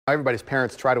Everybody's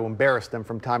parents try to embarrass them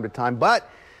from time to time, but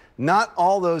not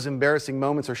all those embarrassing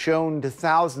moments are shown to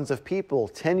thousands of people.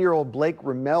 10-year-old Blake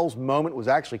Rimel's moment was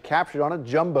actually captured on a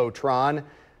jumbotron.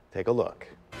 Take a look.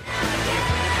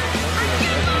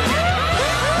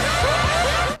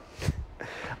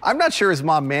 I'm not sure his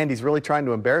mom Mandy's really trying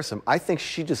to embarrass him. I think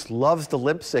she just loves the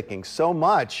lip syncing so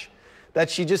much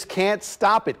that she just can't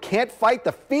stop it, can't fight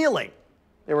the feeling.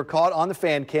 They were caught on the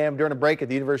fan cam during a break at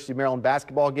the University of Maryland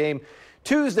basketball game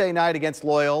Tuesday night against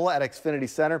Loyola at Xfinity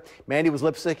Center. Mandy was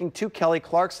lip syncing to Kelly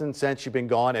Clarkson since she'd been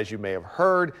gone, as you may have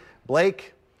heard.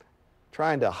 Blake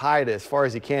trying to hide as far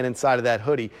as he can inside of that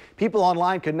hoodie. People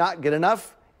online could not get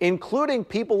enough, including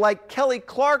people like Kelly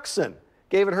Clarkson.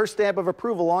 Gave it her stamp of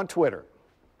approval on Twitter.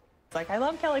 It's like, I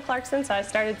love Kelly Clarkson, so I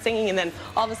started singing, and then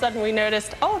all of a sudden we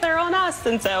noticed, oh, they're on us,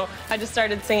 and so I just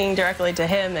started singing directly to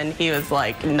him, and he was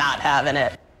like, not having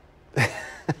it.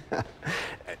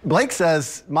 Blake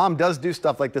says mom does do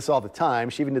stuff like this all the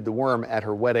time. She even did the worm at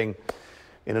her wedding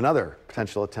in another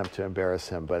potential attempt to embarrass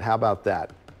him. But how about that?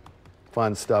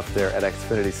 Fun stuff there at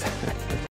Xfinity Center.